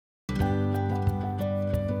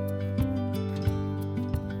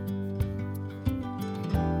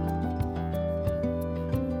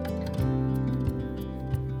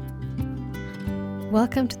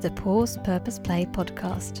Welcome to the Pause Purpose Play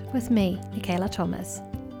podcast with me, Michaela Thomas,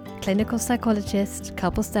 clinical psychologist,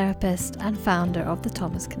 couples therapist, and founder of the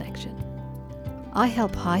Thomas Connection. I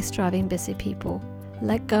help high-striving busy people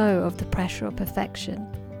let go of the pressure of perfection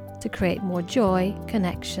to create more joy,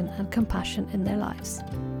 connection, and compassion in their lives.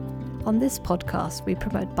 On this podcast, we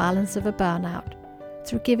promote balance over burnout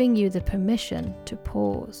through giving you the permission to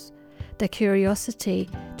pause, the curiosity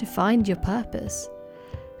to find your purpose,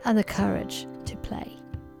 and the courage to play.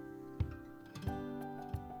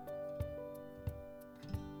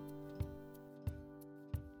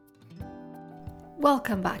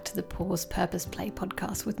 Welcome back to the Pause Purpose Play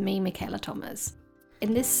podcast with me, Michaela Thomas.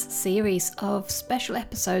 In this series of special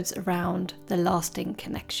episodes around The Lasting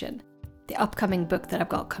Connection, the upcoming book that I've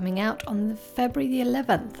got coming out on February the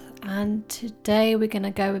 11th. And today we're going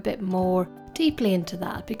to go a bit more deeply into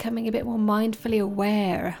that, becoming a bit more mindfully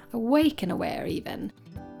aware, awake and aware even,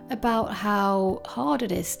 about how hard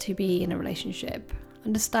it is to be in a relationship,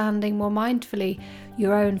 understanding more mindfully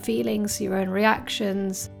your own feelings, your own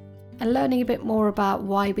reactions, and learning a bit more about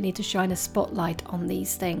why we need to shine a spotlight on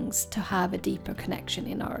these things to have a deeper connection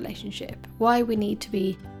in our relationship, why we need to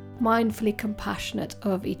be mindfully compassionate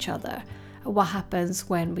of each other, and what happens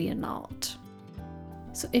when we are not.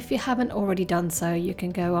 So if you haven't already done so, you can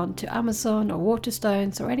go on to Amazon or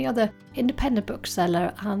Waterstones or any other independent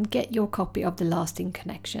bookseller and get your copy of The Lasting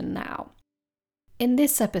Connection now. In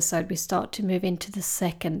this episode, we start to move into the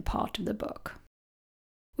second part of the book,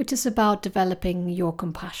 which is about developing your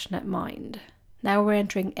compassionate mind. Now we're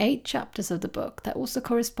entering 8 chapters of the book that also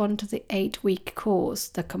correspond to the 8-week course,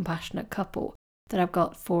 The Compassionate Couple, that I've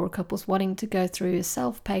got for couples wanting to go through a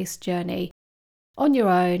self-paced journey on your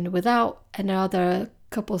own without another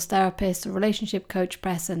couples therapist or relationship coach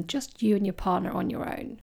present, just you and your partner on your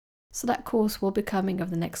own. So that course will be coming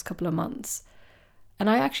over the next couple of months. And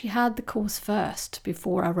I actually had the course first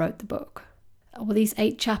before I wrote the book. Well, these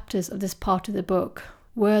 8 chapters of this part of the book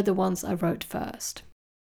were the ones I wrote first.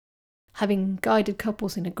 Having guided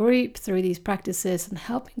couples in a group through these practices and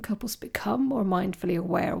helping couples become more mindfully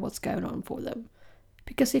aware of what's going on for them.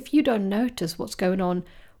 Because if you don't notice what's going on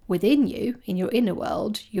within you, in your inner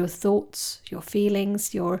world, your thoughts, your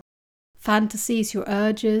feelings, your fantasies, your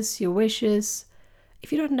urges, your wishes,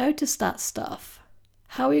 if you don't notice that stuff,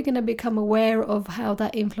 how are you going to become aware of how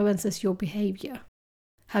that influences your behavior,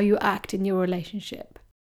 how you act in your relationship?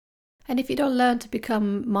 And if you don't learn to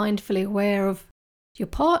become mindfully aware of your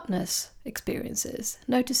partner's experiences,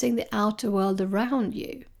 noticing the outer world around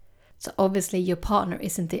you. So obviously your partner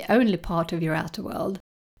isn't the only part of your outer world,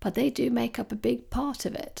 but they do make up a big part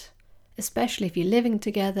of it, especially if you're living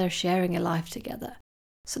together, sharing a life together.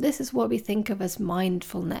 So this is what we think of as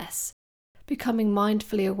mindfulness, becoming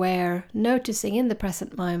mindfully aware, noticing in the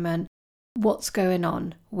present moment what's going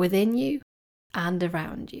on within you and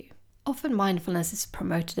around you. Often mindfulness is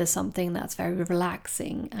promoted as something that's very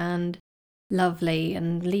relaxing and lovely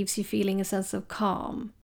and leaves you feeling a sense of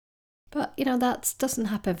calm. But, that doesn't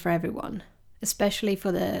happen for everyone, especially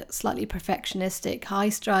for the slightly perfectionistic,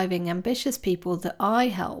 high-striving, ambitious people that I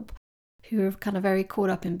help who are kind of very caught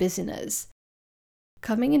up in busyness.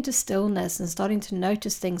 Coming into stillness and starting to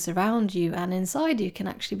notice things around you and inside you can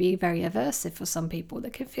actually be very aversive for some people.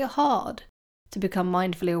 That can feel hard to become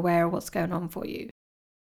mindfully aware of what's going on for you.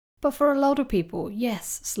 But for a lot of people,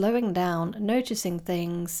 yes, slowing down, noticing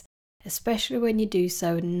things, especially when you do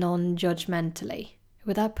so non-judgmentally,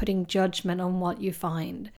 without putting judgment on what you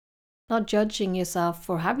find. Not judging yourself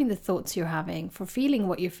for having the thoughts you're having, for feeling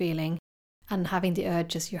what you're feeling, and having the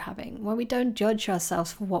urges you're having. When we don't judge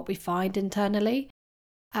ourselves for what we find internally,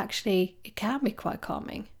 actually, it can be quite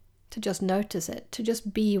calming to just notice it, to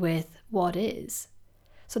just be with what is.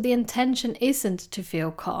 So the intention isn't to feel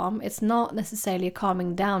calm. It's not necessarily a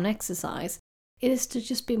calming down exercise. It is to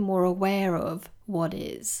just be more aware of what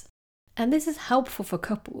is. And this is helpful for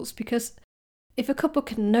couples because if a couple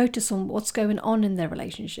can notice on what's going on in their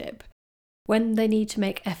relationship, when they need to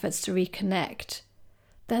make efforts to reconnect,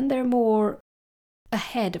 then they're more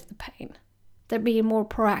ahead of the pain. They're being more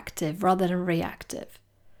proactive rather than reactive.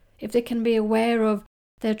 If they can be aware of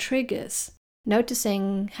their triggers,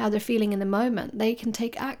 noticing how they're feeling in the moment, they can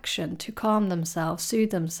take action to calm themselves,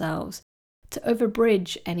 soothe themselves, to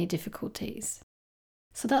overbridge any difficulties.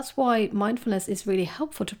 So that's why mindfulness is really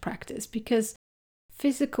helpful to practice, because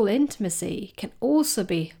physical intimacy can also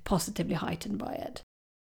be positively heightened by it.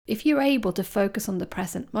 If you're able to focus on the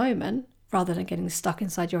present moment, rather than getting stuck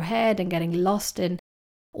inside your head and getting lost in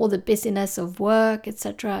all the busyness of work,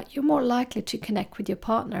 etc., you're more likely to connect with your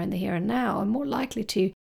partner in the here and now, and more likely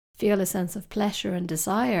to feel a sense of pleasure and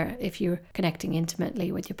desire if you're connecting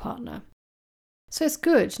intimately with your partner. So it's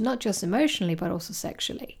good, not just emotionally, but also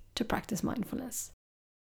sexually, to practice mindfulness.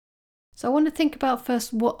 So I want to think about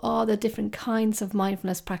first, what are the different kinds of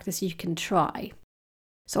mindfulness practice you can try?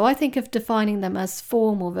 So I think of defining them as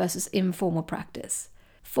formal versus informal practice.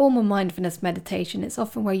 Formal mindfulness meditation is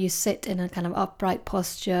often where you sit in a kind of upright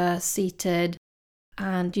posture, seated,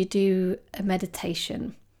 and you do a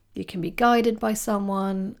meditation. You can be guided by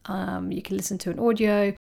someone, you can listen to an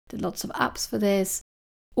audio, there are lots of apps for this,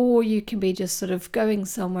 or you can be just sort of going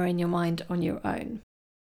somewhere in your mind on your own.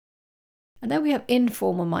 And then we have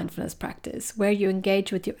informal mindfulness practice, where you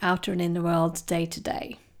engage with your outer and inner world day to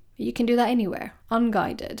day. You can do that anywhere,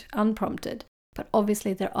 unguided, unprompted, but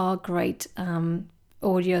obviously there are great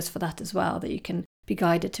audios for that as well, that you can be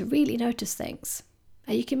guided to really notice things.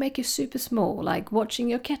 And you can make it super small, like watching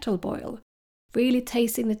your kettle boil, really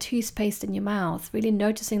tasting the toothpaste in your mouth, really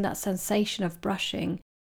noticing that sensation of brushing,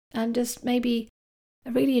 and just maybe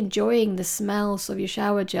really enjoying the smells of your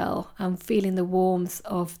shower gel and feeling the warmth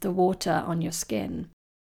of the water on your skin.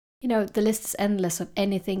 The list is endless of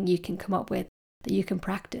anything you can come up with that you can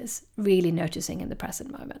practice, really noticing in the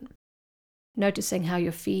present moment. Noticing how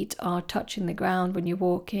your feet are touching the ground when you're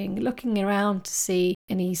walking, looking around to see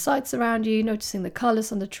any sights around you, noticing the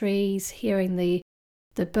colours on the trees, hearing the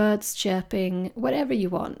birds chirping, whatever you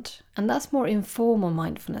want. And that's more informal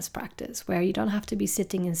mindfulness practice, where you don't have to be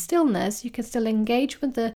sitting in stillness. You can still engage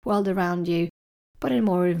with the world around you, but in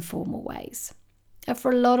more informal ways. And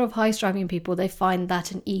for a lot of high-striving people, they find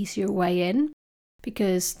that an easier way in,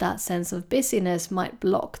 because that sense of busyness might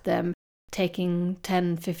block them taking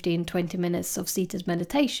 10, 15, 20 minutes of seated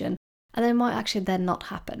meditation, and it might actually then not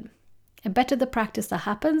happen. And better the practice that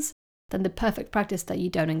happens than the perfect practice that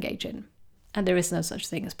you don't engage in. And there is no such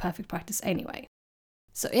thing as perfect practice anyway.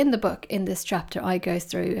 So in the book, in this chapter, I go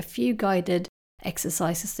through a few guided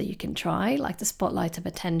exercises that you can try, like the spotlight of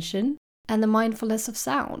attention and the mindfulness of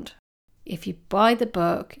sound. If you buy the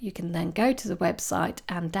book, you can then go to the website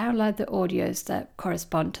and download the audios that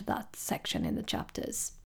correspond to that section in the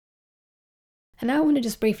chapters. And now I want to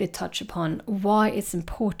just briefly touch upon why it's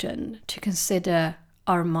important to consider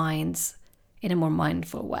our minds in a more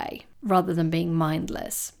mindful way, rather than being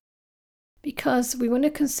mindless. Because we want to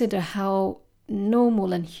consider how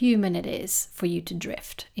normal and human it is for you to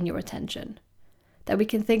drift in your attention. That we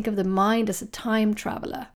can think of the mind as a time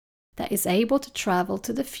traveler that is able to travel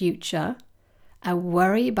to the future and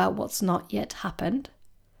worry about what's not yet happened,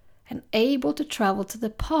 and able to travel to the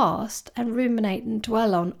past and ruminate and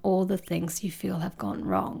dwell on all the things you feel have gone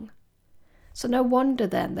wrong. So no wonder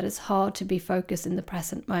then that it's hard to be focused in the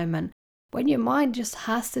present moment when your mind just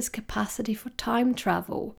has this capacity for time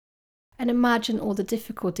travel. And imagine all the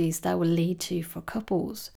difficulties that will lead to for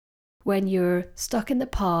couples when you're stuck in the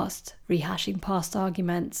past, rehashing past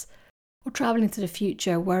arguments, or traveling to the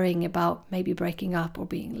future worrying about maybe breaking up or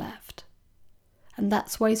being left. And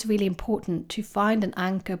that's why it's really important to find an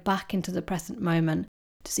anchor back into the present moment,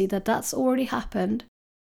 to see that that's already happened,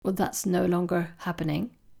 or that's no longer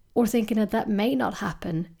happening, or thinking that that may not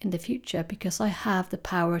happen in the future because I have the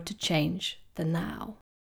power to change the now.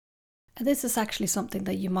 And this is actually something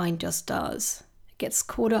that your mind just does. It gets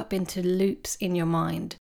caught up into loops in your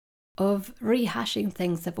mind of rehashing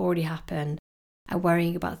things that have already happened and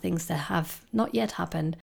worrying about things that have not yet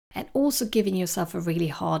happened, and also giving yourself a really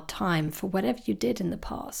hard time for whatever you did in the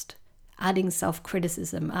past, adding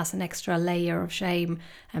self-criticism as an extra layer of shame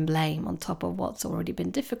and blame on top of what's already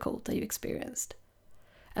been difficult that you experienced.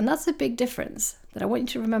 And that's a big difference that I want you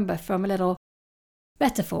to remember from a little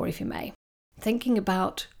metaphor, if you may. Thinking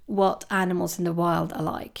about what animals in the wild are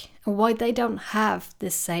like and why they don't have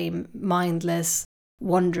this same mindless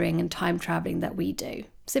wandering and time traveling that we do,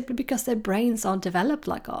 simply because their brains aren't developed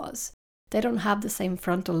like ours. They don't have the same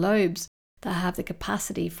frontal lobes that have the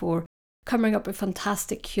capacity for coming up with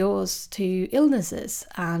fantastic cures to illnesses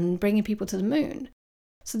and bringing people to the moon.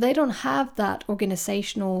 So they don't have that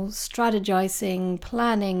organizational, strategizing,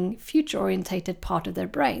 planning, future-orientated part of their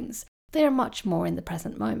brains. They are much more in the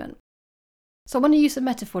present moment. So I want to use a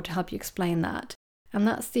metaphor to help you explain that, and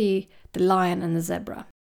that's the lion and the zebra.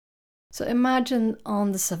 So imagine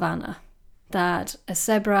on the savannah that a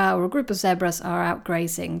zebra or a group of zebras are out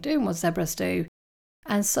grazing, doing what zebras do,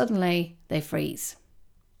 and suddenly they freeze.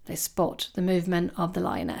 They spot the movement of the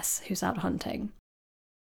lioness who's out hunting.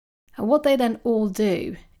 And what they then all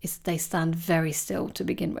do is they stand very still to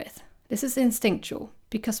begin with. This is instinctual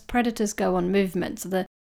because predators go on movement, so the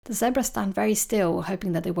zebras stand very still,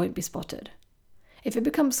 hoping that they won't be spotted. If it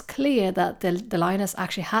becomes clear that the lioness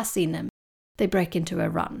actually has seen them, they break into a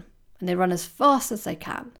run, and they run as fast as they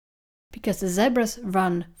can, because the zebras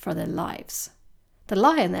run for their lives. The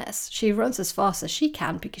lioness, she runs as fast as she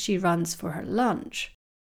can because she runs for her lunch.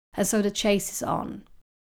 And so the chase is on.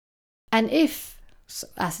 And if,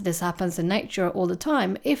 as this happens in nature all the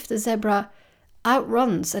time, if the zebra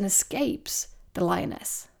outruns and escapes the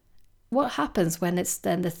lioness, what happens when it's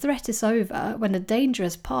then the threat is over, when the danger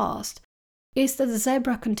is past, is that the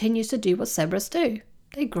zebra continues to do what zebras do.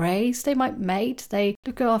 They graze, they might mate, they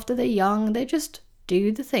look after their young, they just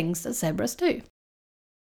do the things that zebras do.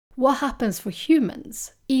 What happens for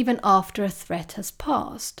humans, even after a threat has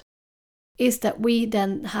passed, is that we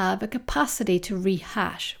then have a capacity to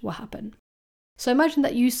rehash what happened. So imagine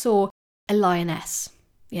that you saw a lioness,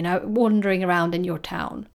 wandering around in your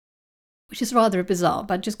town, which is rather bizarre,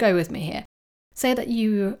 but just go with me here. Say that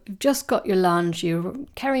you've just got your lunch, you're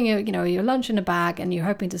carrying your lunch in a bag, and you're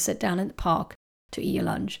hoping to sit down in the park to eat your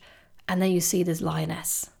lunch, and then you see this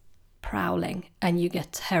lioness prowling, and you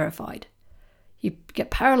get terrified. You get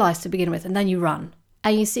paralyzed to begin with, and then you run.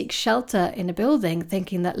 And you seek shelter in a building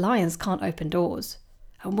thinking that lions can't open doors.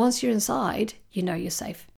 And once you're inside, you know you're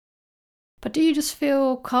safe. But do you just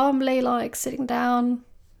feel calmly like sitting down,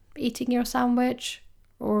 eating your sandwich,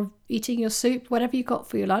 or eating your soup, whatever you got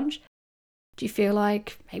for your lunch? Do you feel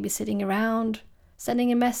like maybe sitting around,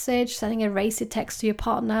 sending a message, sending a racy text to your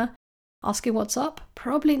partner, asking what's up?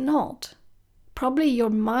 Probably not. Probably your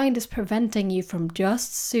mind is preventing you from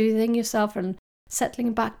just soothing yourself and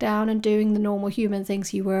settling back down and doing the normal human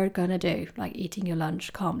things you were going to do, like eating your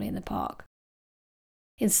lunch calmly in the park.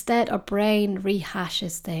 Instead, our brain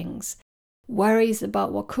rehashes things, worries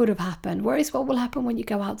about what could have happened, worries what will happen when you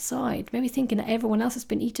go outside, maybe thinking that everyone else has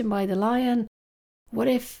been eaten by the lion. What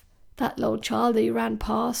if that little child that you ran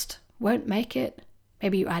past won't make it?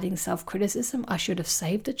 Maybe you're adding self-criticism. I should have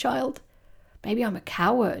saved the child. Maybe I'm a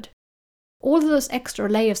coward. All of those extra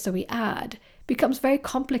layers that we add becomes very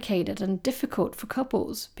complicated and difficult for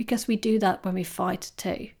couples because we do that when we fight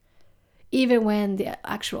too. Even when the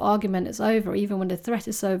actual argument is over, even when the threat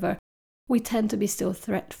is over, we tend to be still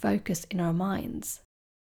threat focused in our minds.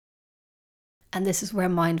 And this is where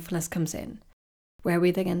mindfulness comes in, where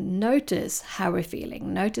we then notice how we're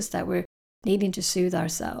feeling, notice that we're needing to soothe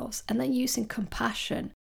ourselves, and then using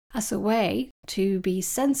compassion as a way to be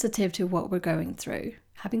sensitive to what we're going through,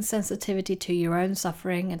 having sensitivity to your own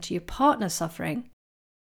suffering and to your partner's suffering.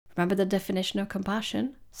 Remember the definition of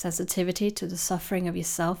compassion? Sensitivity to the suffering of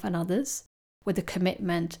yourself and others, with a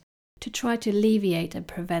commitment to try to alleviate and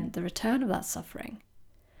prevent the return of that suffering.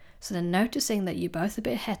 So then noticing that you're both a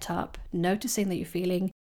bit het up, noticing that you're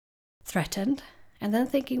feeling threatened, and then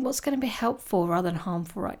thinking what's going to be helpful rather than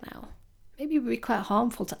harmful right now. Maybe it would be quite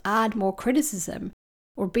harmful to add more criticism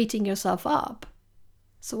or beating yourself up.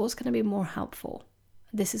 So what's going to be more helpful?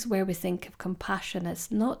 This is where we think of compassion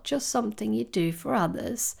as not just something you do for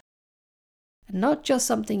others, and not just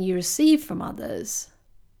something you receive from others,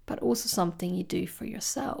 but also something you do for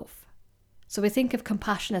yourself. So we think of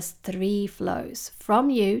compassion as 3 flows, from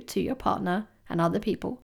you to your partner and other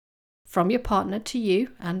people, from your partner to you,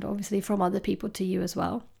 and obviously from other people to you as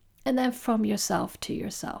well, and then from yourself to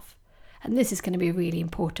yourself. And this is going to be really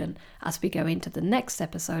important as we go into the next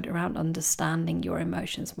episode around understanding your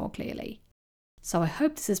emotions more clearly. So I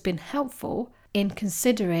hope this has been helpful in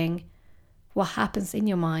considering what happens in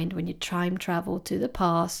your mind when you time travel to the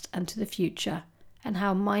past and to the future, and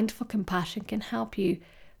how mindful compassion can help you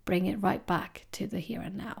bring it right back to the here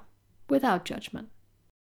and now, without judgment.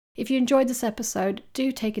 If you enjoyed this episode,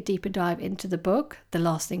 do take a deeper dive into the book, The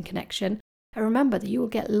Lasting Connection, and remember that you will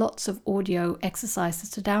get lots of audio exercises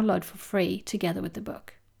to download for free together with the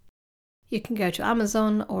book. You can go to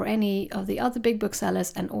Amazon or any of the other big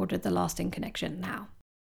booksellers and order The Lasting Connection now.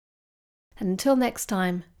 And until next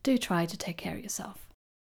time, do try to take care of yourself.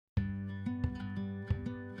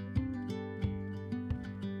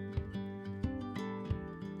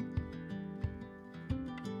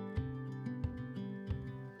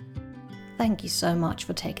 Thank you so much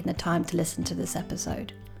for taking the time to listen to this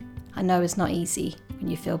episode. I know it's not easy when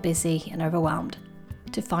you feel busy and overwhelmed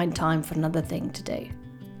to find time for another thing to do.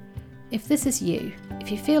 If this is you,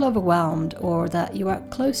 if you feel overwhelmed or that you are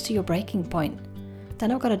close to your breaking point,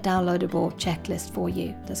 then I've got a downloadable checklist for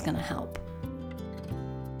you that's going to help.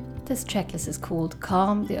 This checklist is called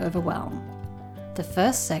Calm the Overwhelm. The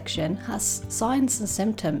first section has signs and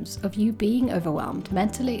symptoms of you being overwhelmed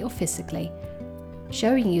mentally or physically,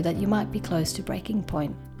 showing you that you might be close to breaking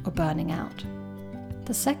point or burning out.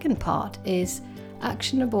 The second part is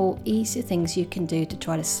actionable, easy things you can do to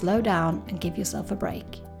try to slow down and give yourself a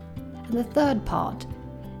break. And the third part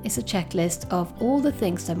is a checklist of all the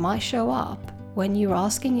things that might show up when you're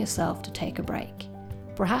asking yourself to take a break.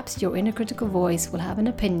 perhaps your inner critical voice will have an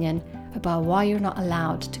opinion about why you're not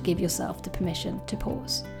allowed to give yourself the permission to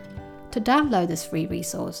pause. To download this free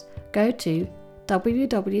resource, go to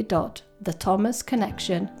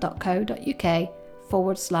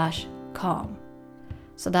www.thethomasconnection.co.uk/calm.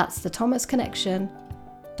 So that's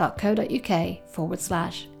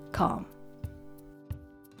thethomasconnection.co.uk/calm.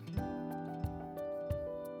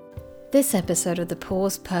 This episode of the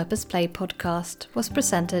Pause Purpose Play podcast was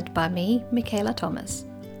presented by me, Michaela Thomas,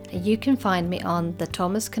 and you can find me on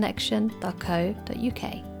thethomasconnection.co.uk.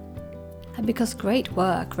 And because great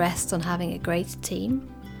work rests on having a great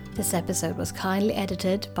team, this episode was kindly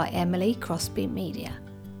edited by Emily Crosby Media.